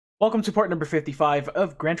Welcome to part number 55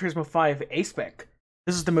 of Gran Turismo 5 A-Spec.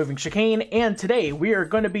 This is the moving Chicane, and today we are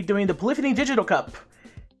going to be doing the Polyphony Digital Cup.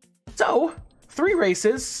 So, 3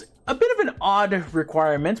 races, a bit of an odd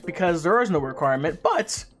requirement because there is no requirement,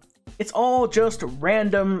 but it's all just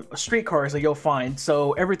random street cars that you'll find,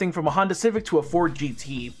 so everything from a Honda Civic to a Ford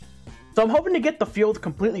GT. So I'm hoping to get the field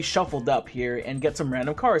completely shuffled up here and get some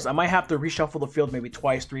random cars. I might have to reshuffle the field maybe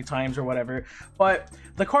twice, 3 times, or whatever. But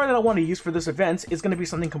the car that I want to use for this event is going to be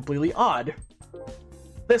something completely odd.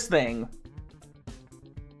 This thing.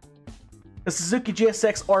 The Suzuki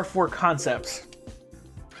GSX R4 Concept.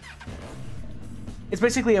 It's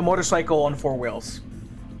basically a motorcycle on 4 wheels.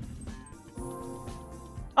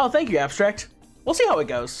 Oh, thank you, Abstract. We'll see how it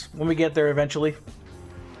goes when we get there eventually.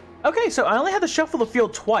 Okay, so I only had to shuffle the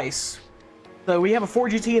field twice. So we have a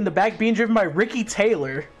Ford GT in the back being driven by Ricky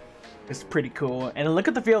Taylor. It's pretty cool. And look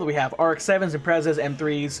at the field we have. RX-7s, Imprezas,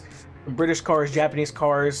 M3s, some British cars, Japanese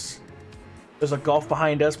cars. There's a Golf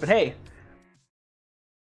behind us, but hey.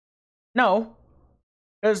 No.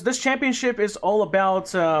 Because this championship is all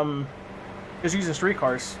about just using street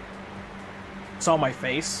cars. It's on my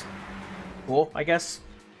face. Cool, I guess.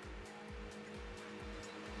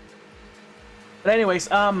 But anyways,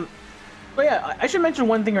 but yeah, I should mention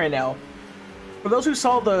one thing right now. For those who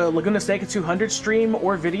saw the Laguna Seca 200 stream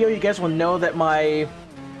or video, you guys will know that my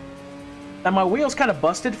wheel's kind of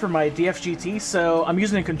busted for my DFGT, so I'm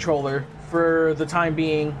using a controller for the time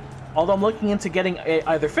being. Although I'm looking into getting it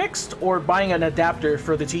either fixed or buying an adapter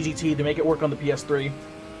for the TGT to make it work on the PS3.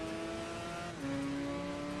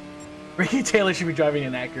 Ricky Taylor should be driving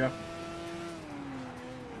an Acura.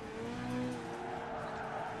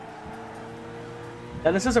 Now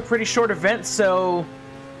this is a pretty short event, so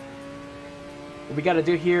what we gotta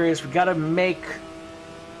do here is we gotta make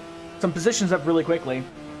some positions up really quickly.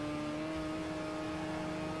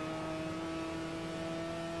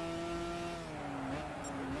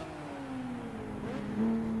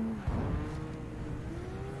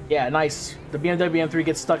 Yeah, nice. The BMW M3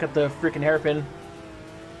 gets stuck at the freaking hairpin.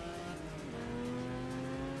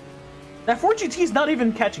 That Ford GT is not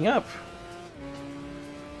even catching up.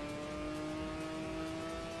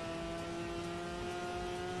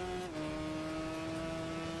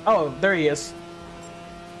 Oh, there he is.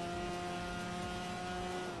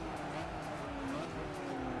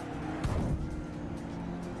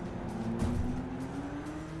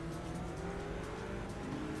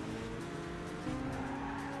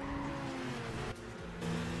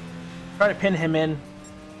 Try to pin him in.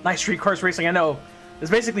 Nice street cars racing, I know. It's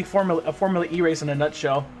basically a Formula E race in a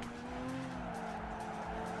nutshell.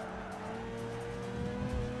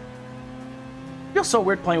 Feels so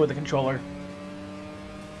weird playing with the controller.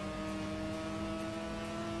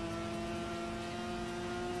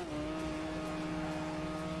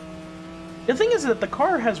 The thing is that the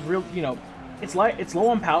car has real, it's low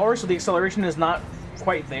on power, so the acceleration is not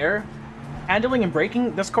quite there. Handling and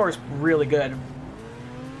braking, this car is really good.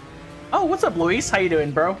 Oh, what's up, Luis? How you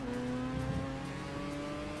doing, bro?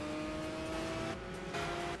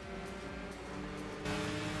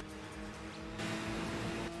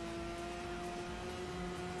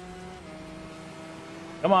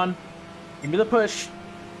 Come on, give me the push,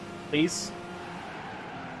 please.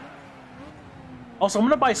 Also, I'm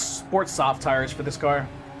gonna buy sports soft tires for this car.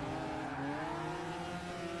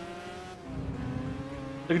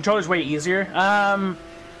 The controller's way easier.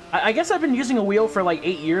 I guess I've been using a wheel for like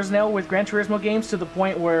 8 years now with Gran Turismo games, to the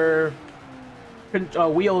point where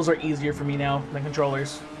wheels are easier for me now than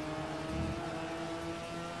controllers.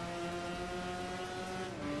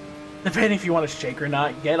 Depending if you want to shake or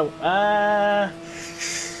not. Get a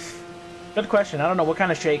good question. I don't know what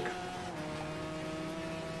kind of shake.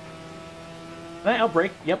 Can I outbrake?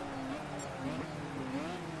 Yep.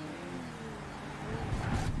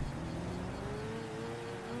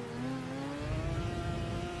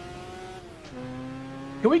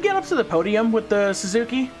 Can we get up to the podium with the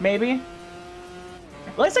Suzuki, maybe?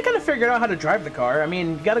 At least I kind of figured out how to drive the car. I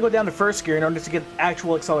mean, you gotta go down to first gear in order to get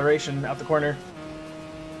actual acceleration out the corner.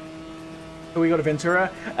 Can we go to Ventura?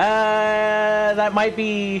 That might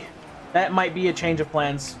be a change of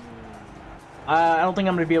plans. I don't think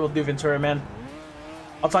I'm gonna be able to do Ventura, man.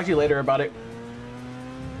 I'll talk to you later about it.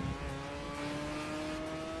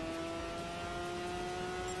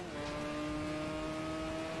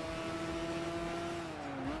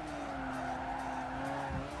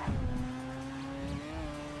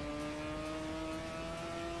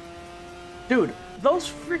 Dude, those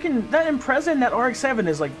freaking... that Impreza and that RX-7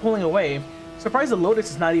 is like pulling away. Surprised the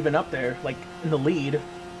Lotus is not even up there, like in the lead.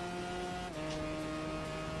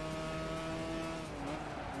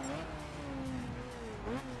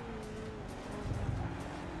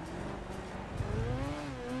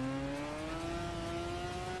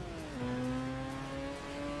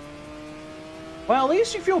 Well, at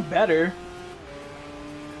least you feel better.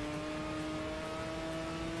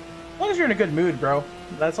 As long as you're in a good mood, bro.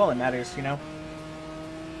 That's all that matters, you know?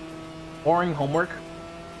 Boring homework.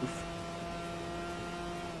 Oof.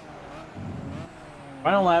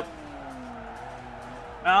 Final lap.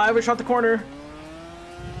 I overshot the corner.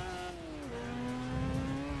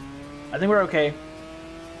 I think we're okay.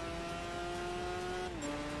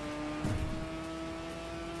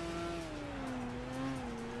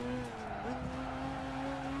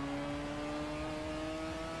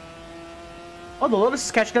 Oh, the Lotus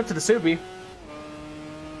is catching up to the Subi.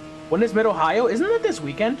 When is Mid-Ohio? Isn't it this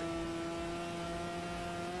weekend?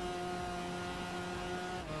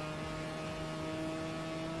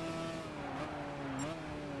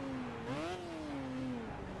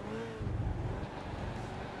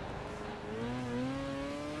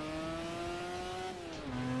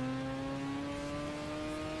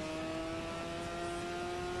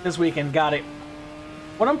 This weekend, got it.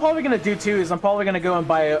 What I'm probably gonna do too is I'm probably gonna go and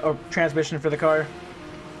buy a transmission for the car.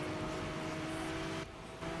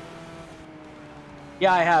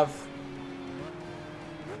 Yeah, I have.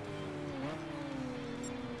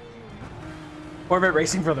 Corvette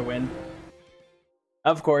Racing for the win.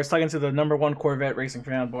 Of course, talking to the #1 Corvette Racing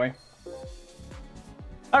fanboy.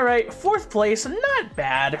 Alright, 4th place, not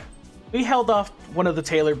bad. We held off one of the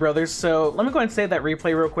Taylor brothers, so let me go ahead and save that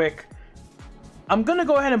replay real quick. I'm gonna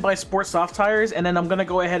go ahead and buy Sport Soft Tires, and then I'm gonna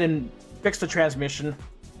go ahead and fix the transmission.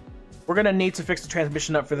 We're gonna need to fix the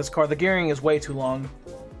transmission up for this car. The gearing is way too long.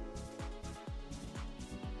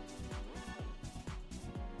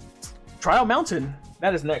 Trial Mountain,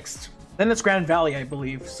 that is next. Then it's Grand Valley, I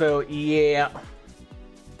believe, so yeah.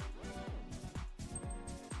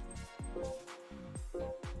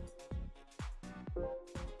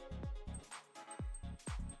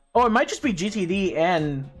 Oh, it might just be GTD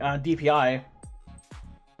and DPI.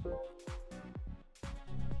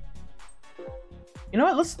 You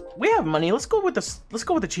know what? We have money. Let's go with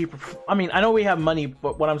the cheaper. I mean, I know we have money,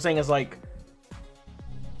 but what I'm saying is like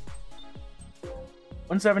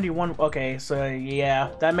 171. Okay, so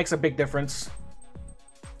yeah, that makes a big difference.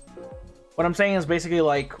 What I'm saying is basically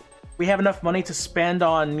like we have enough money to spend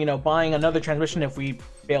on, you know, buying another transmission if we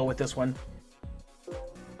fail with this one.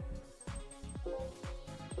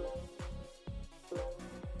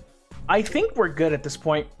 I think we're good at this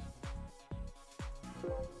point.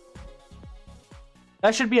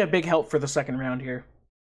 That should be a big help for the second round here.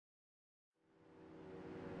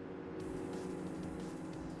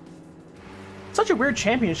 Such a weird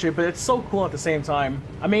championship, but it's so cool at the same time.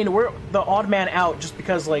 I mean, we're the odd man out just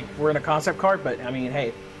because, like, we're in a concept car, but, I mean, hey.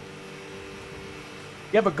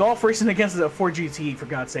 You have a Golf racing against a 4GT, for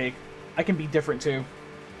God's sake. I can be different, too.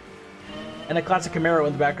 And a classic Camaro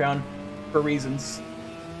in the background, for reasons.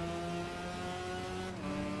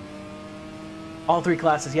 All 3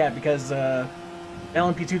 classes, yeah, because,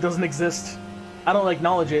 LMP2 doesn't exist. I don't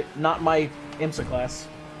acknowledge it, not my IMSA class.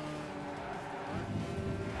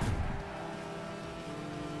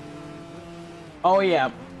 Oh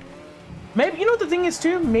yeah. Maybe, you know what the thing is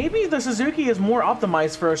too? Maybe the Suzuki is more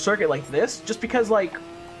optimized for a circuit like this, just because like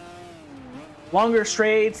longer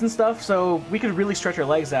straights and stuff, so we could really stretch our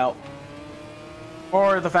legs out.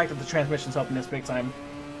 Or the fact that the transmission's helping us big time.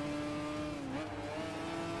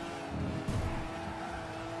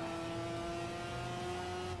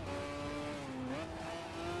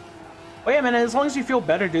 Oh yeah, man, as long as you feel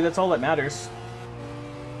better, dude, that's all that matters.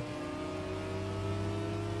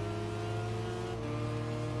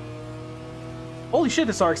 Holy shit,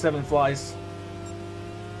 this RX-7 flies.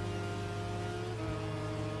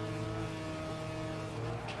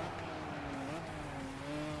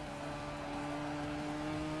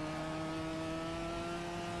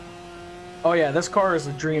 Oh yeah, this car is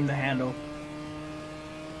a dream to handle.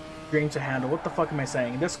 Dream to handle. What the fuck am I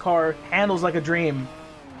saying? This car handles like a dream.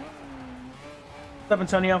 What's up,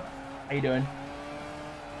 Antonio? How you doing?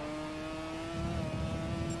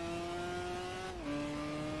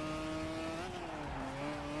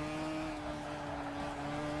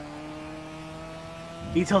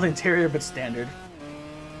 Detailed interior, but standard.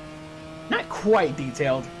 Not quite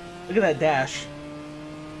detailed. Look at that dash.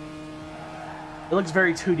 It looks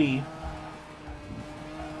very 2D.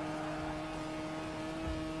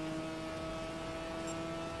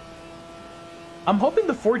 I'm hoping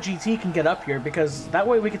the 4GT can get up here, because that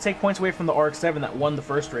way we can take points away from the RX-7 that won the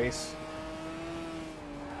first race.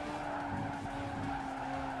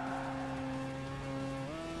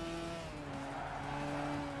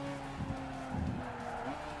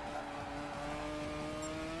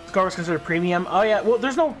 This car was considered premium. Oh yeah, well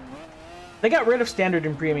there's no... They got rid of standard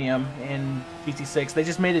and premium in GT6. They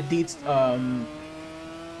just made it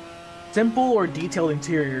simple or detailed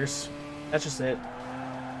interiors. That's just it.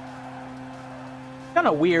 Kind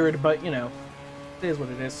of weird, but you know, it is what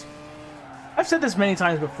it is. I've said this many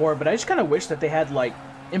times before, but I just kind of wish that they had like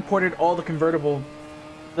imported all the convertible,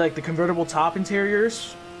 like the convertible top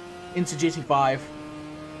interiors into GT5. Kind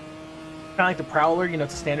of like the Prowler, you know,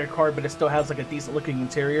 it's a standard car, but it still has like a decent looking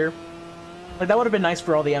interior. Like that would have been nice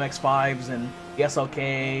for all the MX-5s and the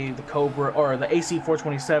SLK, the Cobra, or the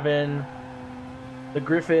AC427, the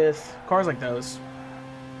Griffith, cars like those.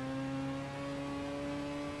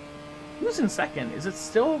 Who's in second? Is it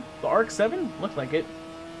still the RX-7? Looks like it.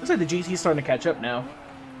 Looks like the GT's starting to catch up now.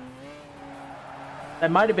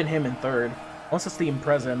 That might have been him in third. Unless it's the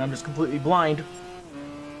Impreza and I'm just completely blind.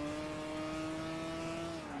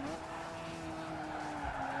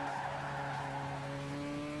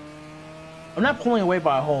 I'm not pulling away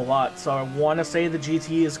by a whole lot, so I want to say the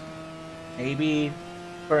GT is maybe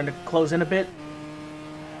starting to close in a bit.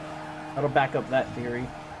 That'll back up that theory.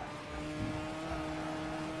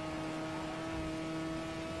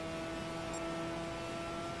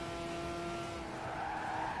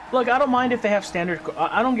 Look, I don't mind if they have standard...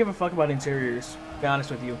 I don't give a fuck about interiors, to be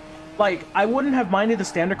honest with you. Like, I wouldn't have minded the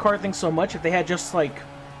standard car thing so much if they had just, like,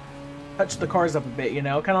 touched the cars up a bit, you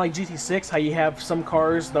know? Kind of like GT6, how you have some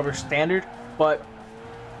cars that were standard, but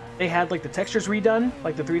they had, like, the textures redone,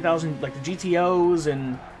 like the 3000, like the GTOs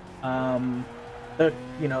and, the,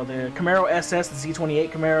 you know, the Camaro SS, the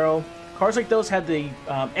Z28 Camaro. Cars like those had the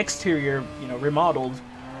exterior, you know, remodeled.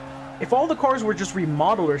 If all the cars were just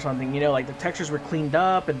remodeled or something, you know, like the textures were cleaned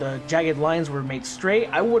up and the jagged lines were made straight,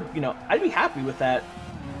 I would, you know, I'd be happy with that.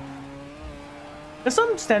 Now,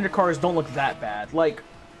 some standard cars don't look that bad. Like,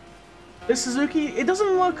 this Suzuki, it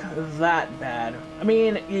doesn't look that bad. I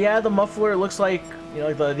mean, yeah, the muffler looks like, you know,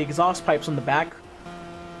 like the exhaust pipes on the back.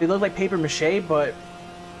 They look like paper mache, but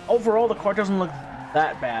overall, the car doesn't look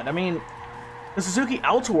that bad. I mean, the Suzuki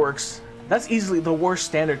AltoWorks, that's easily the worst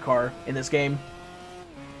standard car in this game.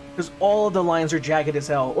 Because all of the lines are jagged as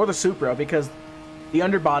hell. Or the Supra, because the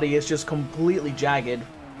underbody is just completely jagged.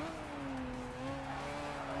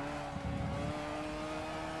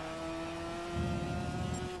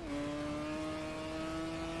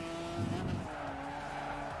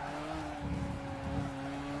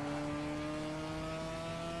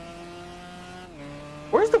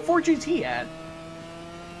 Where's the 4GT at?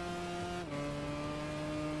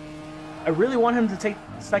 I really want him to take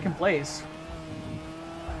second place.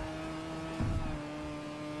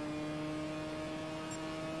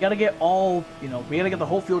 Gotta get all, you know, we gotta get the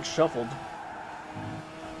whole field shuffled.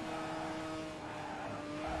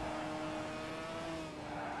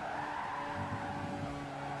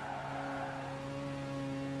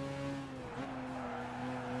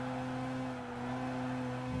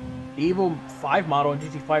 The Evo 5 model in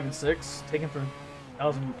GT5 and 6, taken from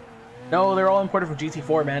 1000. No, they're all imported from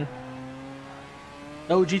GT4, man.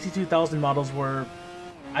 No GT2000 models were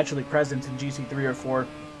actually present in GT3 or 4.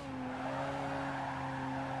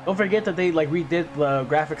 Don't forget that they like redid the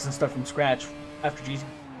graphics and stuff from scratch after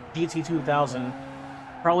GT2000,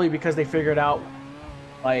 probably because they figured out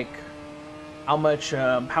like how much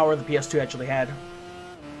power the PS2 actually had.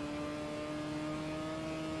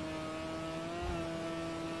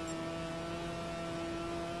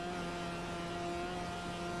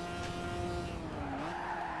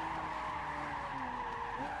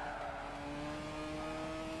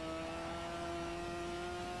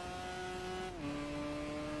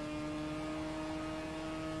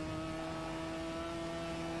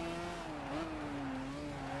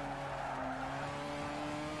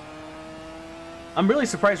 I'm really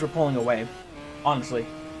surprised we're pulling away, honestly.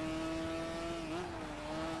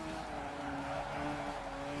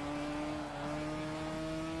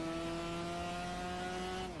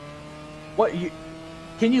 What, you...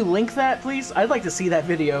 Can you link that, please? I'd like to see that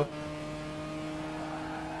video.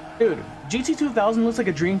 Dude, GT2000 looks like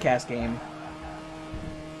a Dreamcast game.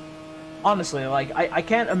 Honestly, like, I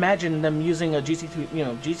can't imagine them using a GT2, you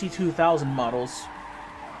know, GT2000 models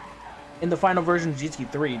in the final version of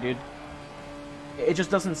GT3, dude. It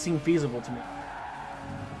just doesn't seem feasible to me.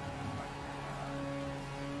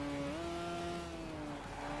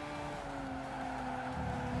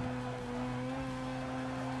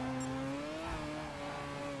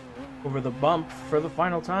 Over the bump for the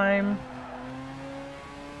final time.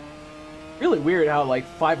 Really weird how like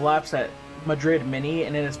 5 laps at Madrid Mini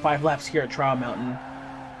and then it's 5 laps here at Trial Mountain.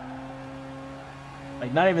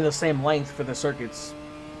 Like not even the same length for the circuits.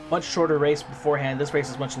 Much shorter race beforehand. This race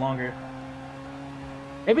is much longer.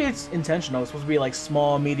 Maybe it's intentional. It's supposed to be like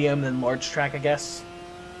small, medium, then large track, I guess.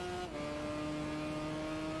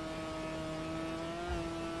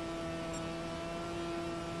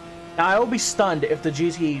 Now, I will be stunned if the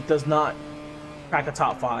GT does not crack a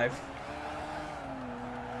top 5.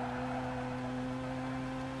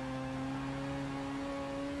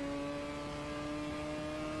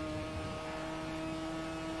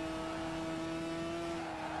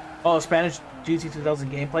 Oh, Spanish GT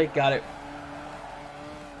 2000 gameplay? Got it.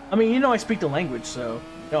 I mean, you know I speak the language, so...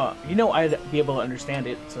 You know I'd be able to understand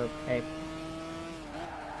it, so, hey.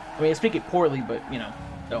 I mean, I speak it poorly, but, you know,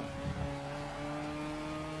 so...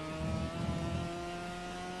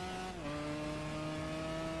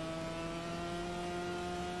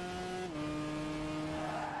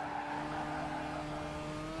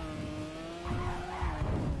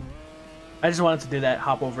 I just wanted to do that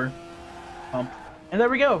hop over bump. And there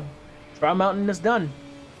we go. Trial Mountain is done.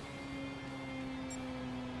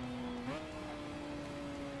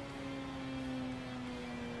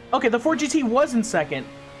 Okay, the Ford GT was in second.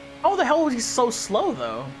 How the hell was he so slow,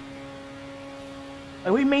 though?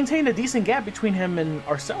 Like, we maintained a decent gap between him and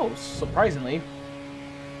ourselves, surprisingly.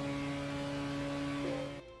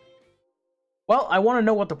 Well, I want to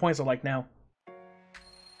know what the points are like now.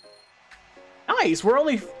 Nice! We're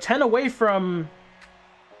only 10 away from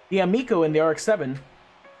the Amico in the RX-7.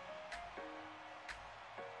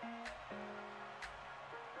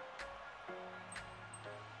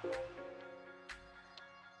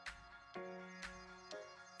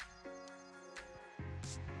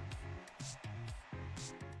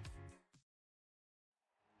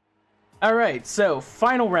 All right, so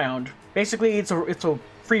final round. Basically, it's a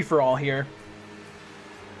free-for-all here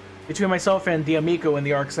between myself and the Amico in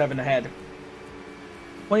the RX-7 ahead.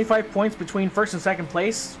 25 points between first and second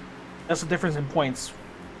place. That's the difference in points,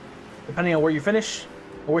 depending on where you finish.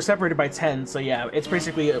 But we're separated by 10, so yeah, it's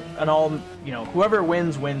basically an all, you know, whoever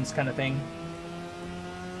wins wins kind of thing.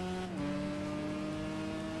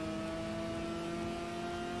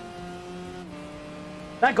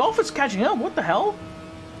 That Golf is catching up. What the hell?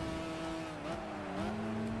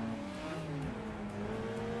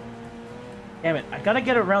 Damn it, I gotta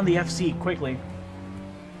get around the FC quickly.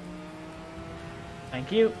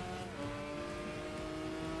 Thank you.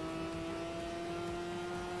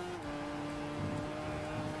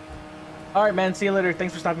 Alright, man, see you later.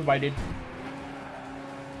 Thanks for stopping by, dude.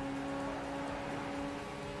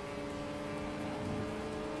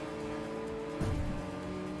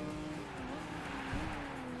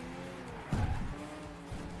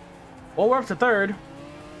 Well, we're up to third.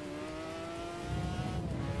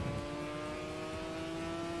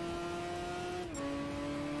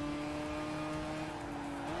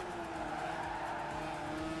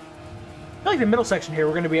 I feel like the middle section here,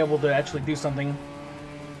 we're going to be able to actually do something.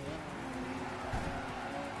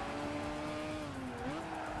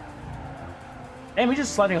 Damn, he's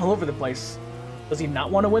just sliding all over the place. Does he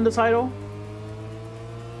not want to win the title?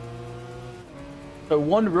 So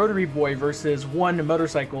one rotary boy versus one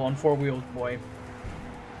motorcycle on four-wheeled boy.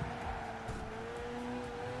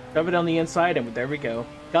 Shove it on the inside, and there we go.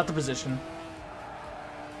 Got the position.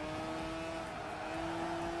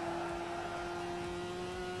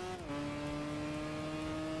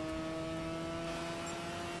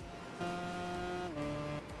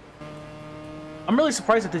 I'm really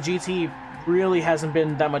surprised that the GT really hasn't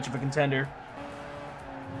been that much of a contender.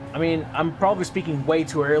 I mean, I'm probably speaking way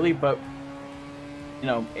too early, but, you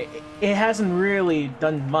know, it hasn't really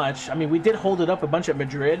done much. I mean, we did hold it up a bunch at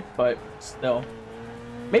Madrid, but still.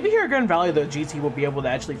 Maybe here at Grand Valley, the GT will be able to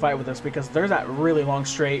actually fight with us, because there's that really long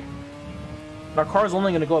straight. Our car's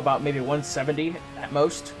only going to go about maybe 170 at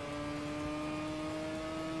most.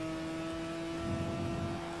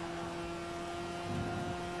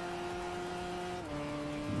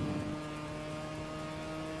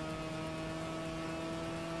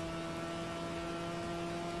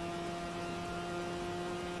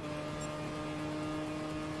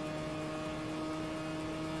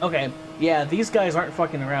 Okay, yeah, these guys aren't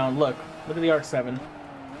fucking around. Look at the RX-7.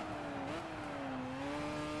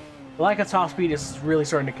 The lack of top speed is really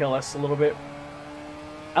starting to kill us a little bit.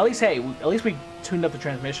 At least, hey, at least we tuned up the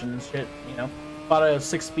transmission and shit, you know? Bought a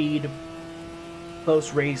 6-speed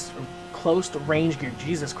close range gear.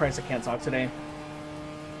 Jesus Christ, I can't talk today.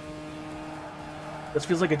 This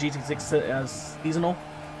feels like a GT6 seasonal.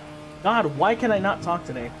 God, why can I not talk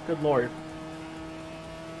today? Good lord.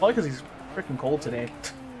 Probably because he's freaking cold today.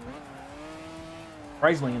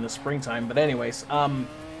 Surprisingly in the springtime, but anyways,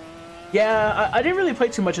 yeah, I didn't really play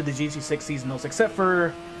too much of the GT6 seasonals, except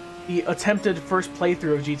for the attempted first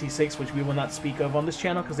playthrough of GT6, which we will not speak of on this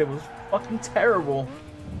channel, because it was fucking terrible.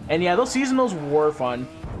 And yeah, those seasonals were fun,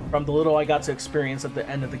 from the little I got to experience at the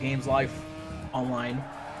end of the game's life online.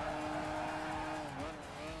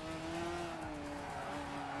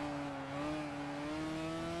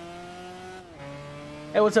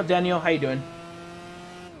 Hey, what's up, Daniel? How you doing?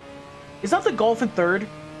 Is that the Golf in third?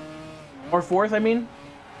 Or fourth, I mean?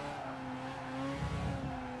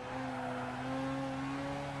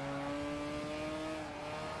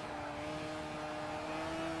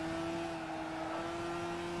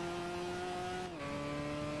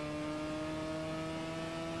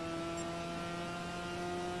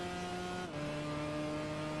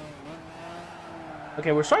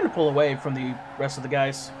 Okay, we're starting to pull away from the rest of the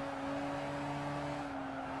guys.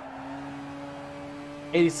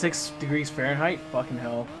 86 degrees Fahrenheit? Fucking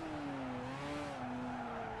hell.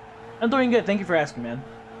 I'm doing good, thank you for asking, man.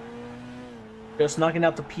 Just knocking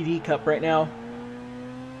out the PD Cup right now.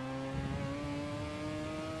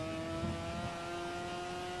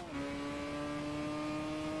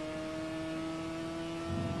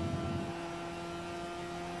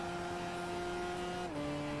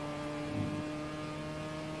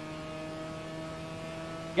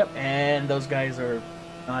 Yep, and those guys are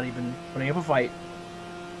not even putting up a fight.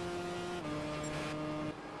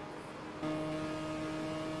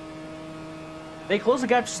 They closed the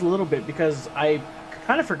gap just a little bit because I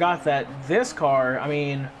kind of forgot that this car, I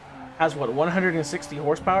mean, has what, 160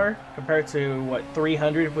 horsepower compared to what,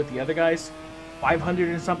 300 with the other guys, 500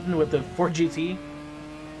 and something with the Ford GT.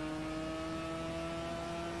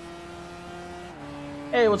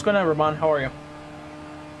 Hey, what's going on, Ramon? How are you?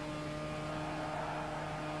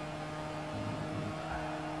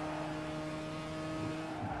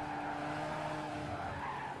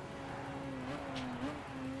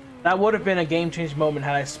 That would have been a game-changing moment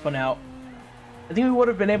had I spun out. I think we would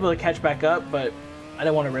have been able to catch back up, but I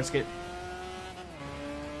didn't want to risk it.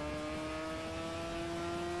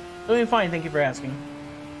 Doing fine, thank you for asking.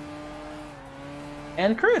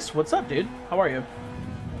 And Chris, what's up, dude? How are you?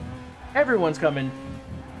 Everyone's coming.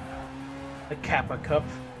 The Kappa Cup.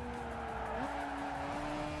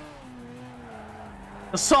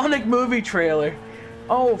 The Sonic movie trailer.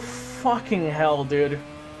 Oh, fucking hell, dude.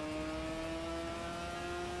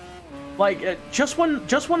 Like, just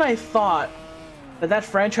when I thought that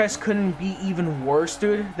franchise couldn't be even worse,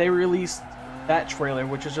 dude, they released that trailer,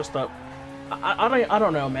 which is just a... I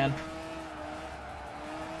don't know, man.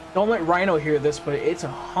 Don't let Rhino hear this, but it's a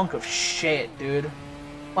hunk of shit, dude.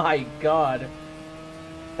 My god.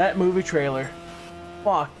 That movie trailer.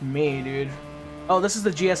 Fuck me, dude. Oh, this is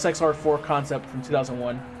the GSX R4 concept from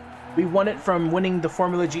 2001. We won it from winning the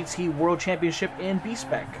Formula GT World Championship in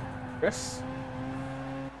B-Spec. Chris?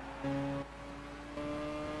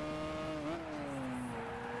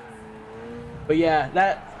 But yeah,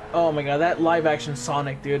 that, oh my god, that live action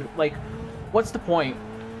Sonic, dude. Like, what's the point?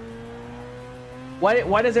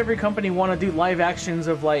 Why does every company want to do live actions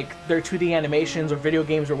of like their 2D animations or video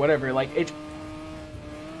games or whatever? Like, it,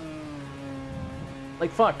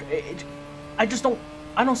 like, fuck, I just don't,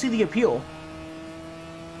 I don't see the appeal.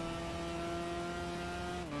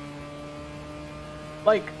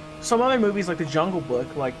 Like, some other movies like The Jungle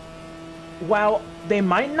Book, like, while they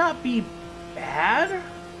might not be bad,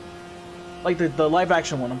 like the live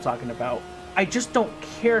action one I'm talking about, I just don't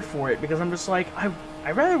care for it because I'm just like, I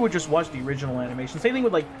rather would just watch the original animation. Same thing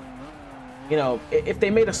with, like, you know, if they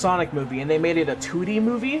made a Sonic movie and they made it a 2D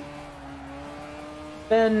movie,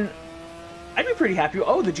 then I'd be pretty happy.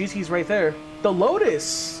 Oh, the GT's right there. The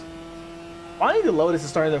Lotus! Finally the Lotus is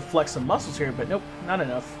starting to flex some muscles here, but nope, not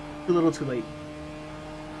enough. Too little too late.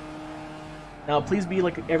 Now, please be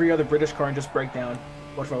like every other British car and just break down.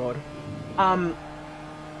 Por favor.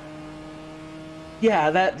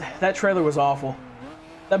 Yeah, that trailer was awful.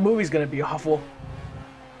 That movie's gonna be awful.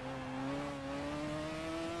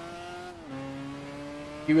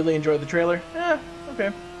 You really enjoyed the trailer? Eh,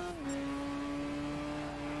 okay.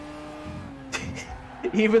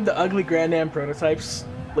 Even the ugly Grand Am prototypes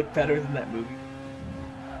look better than that movie.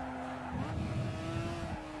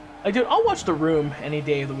 Like, dude, I'll watch The Room any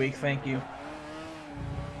day of the week, thank you.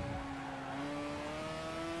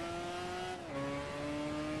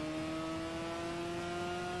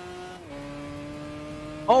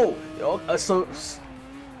 Oh, so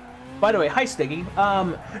by the way, hi Stiggy.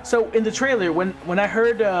 So in the trailer, when I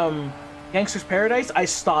heard Gangster's Paradise, I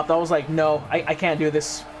stopped. I was like, no, I can't do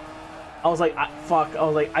this. I was like, fuck. I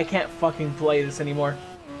was like, I can't fucking play this anymore.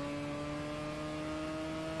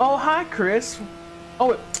 Oh, hi Chris.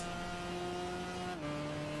 Oh,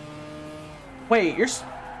 wait, you're.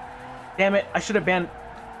 Damn it! I should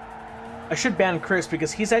ban Chris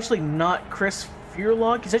because he's actually not Chris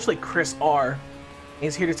Fearlog. He's actually Chris R.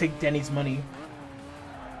 He's here to take Denny's money.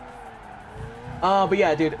 But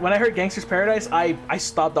yeah, dude, when I heard Gangster's Paradise, I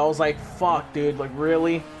stopped. I was like, fuck, dude, like,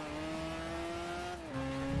 really?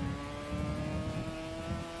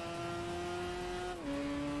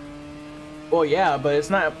 Well, yeah, but it's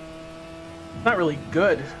not really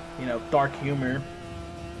good, you know, dark humor.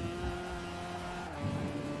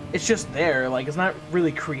 It's just there, like, it's not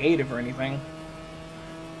really creative or anything.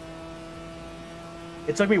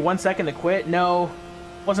 It took me 1 second to quit. No,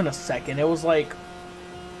 it wasn't a second. It was like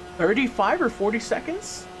 35 or 40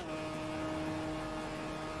 seconds.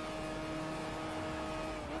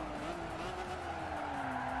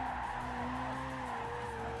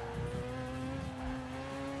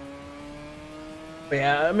 But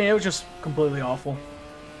yeah, I mean, it was just completely awful.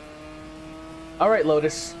 Alright,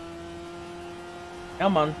 Lotus.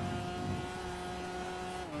 Come on.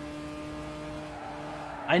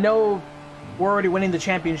 I know we're already winning the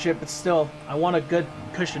championship, but still, I want a good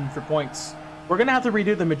cushion for points. We're gonna have to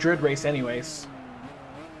redo the Madrid race anyways.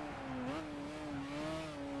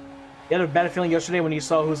 You had a bad feeling yesterday when you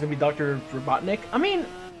saw who was gonna be Dr. Robotnik? I mean,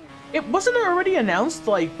 it wasn't already announced,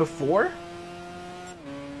 like, before?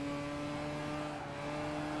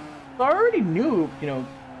 So I already knew, you know,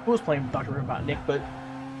 who was playing Dr. Robotnik, but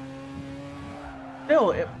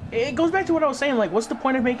still, it goes back to what I was saying, like, what's the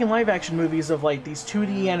point of making live-action movies of, like, these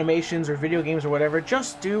 2D animations or video games or whatever?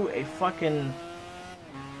 Just do a fucking,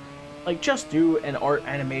 like, just do an art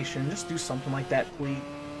animation. Just do something like that, please.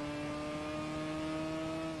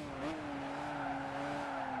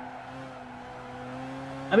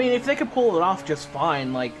 I mean, if they could pull it off just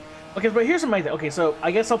fine, like, okay, but here's my thing. Okay, so I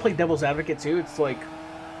guess I'll play devil's advocate too. It's like,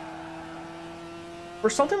 for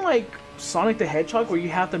something like Sonic the Hedgehog, where you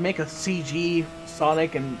have to make a CG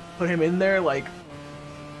Sonic and put him in there, like,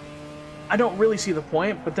 I don't really see the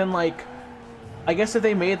point. But then, like, I guess if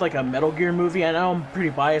they made, like, a Metal Gear movie, I know I'm pretty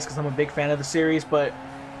biased because I'm a big fan of the series, but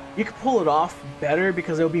you could pull it off better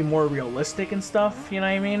because it'll be more realistic and stuff, you know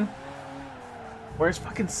what I mean? Whereas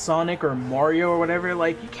fucking Sonic or Mario or whatever,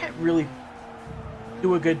 like, you can't really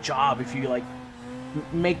do a good job if you, like,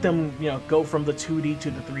 make them, you know, go from the 2D to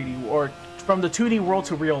the 3D, or from the 2D world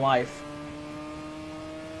to real life.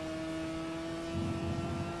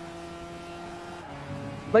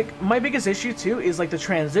 Like, my biggest issue too is, like, the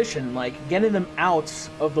transition, like, getting them out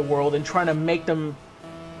of the world and trying to make them,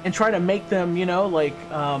 you know, like,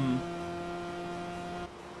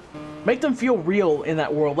 make them feel real in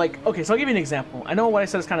that world. Like, okay, so I'll give you an example. I know what I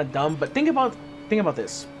said is kind of dumb, but think about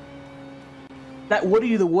this. That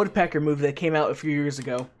Woody the Woodpecker movie that came out a few years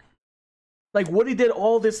ago. Like, Woody did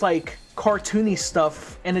all this, like, cartoony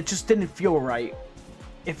stuff, and it just didn't feel right.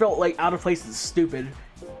 It felt, like, out of place and stupid.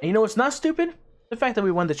 And you know what's not stupid? The fact that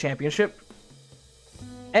we won the championship.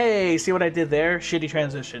 Hey, see what I did there? Shitty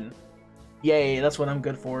transition. Yay, that's what I'm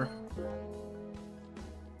good for.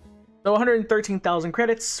 So 113,000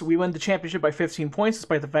 credits. We won the championship by 15 points,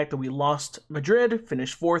 despite the fact that we lost Madrid,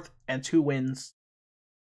 finished 4th, and 2 wins.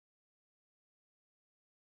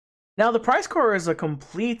 Now, the prize core is a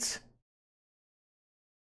complete...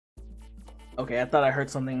 Okay, I thought I heard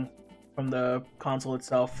something from the console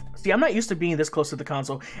itself. See, I'm not used to being this close to the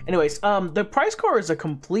console. Anyways, the prize core is a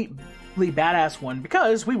completely badass one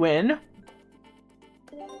because we win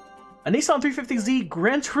a Nissan 350Z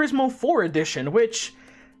Gran Turismo 4 edition, which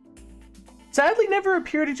sadly never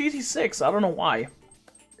appeared in GT6. I don't know why.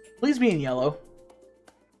 Please be in yellow.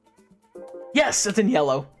 Yes, it's in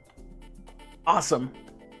yellow. Awesome.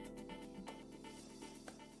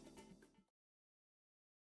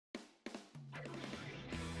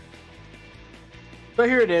 So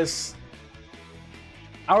here it is.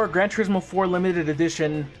 Our Gran Turismo 4 limited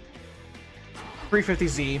edition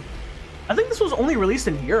 350Z. I think this was only released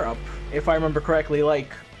in Europe, if I remember correctly. Like,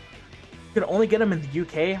 you could only get them in the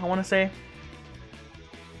UK, I want to say.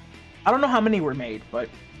 I don't know how many were made, but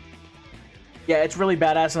yeah, it's really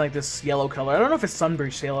badass in, like, this yellow color. I don't know if it's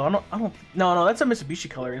Sunburst yellow. No, that's a Mitsubishi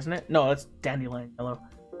color, isn't it? No, that's Dandelion yellow.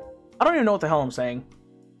 I don't even know what the hell I'm saying.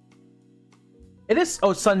 It is,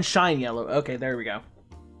 oh, Sunshine yellow. Okay, there we go.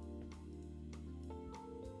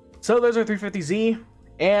 So there's our 350Z,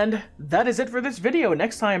 and that is it for this video.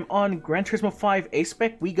 Next time on Gran Turismo 5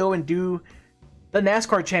 A-Spec, we go and do the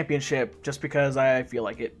NASCAR Championship, just because I feel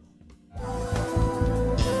like it.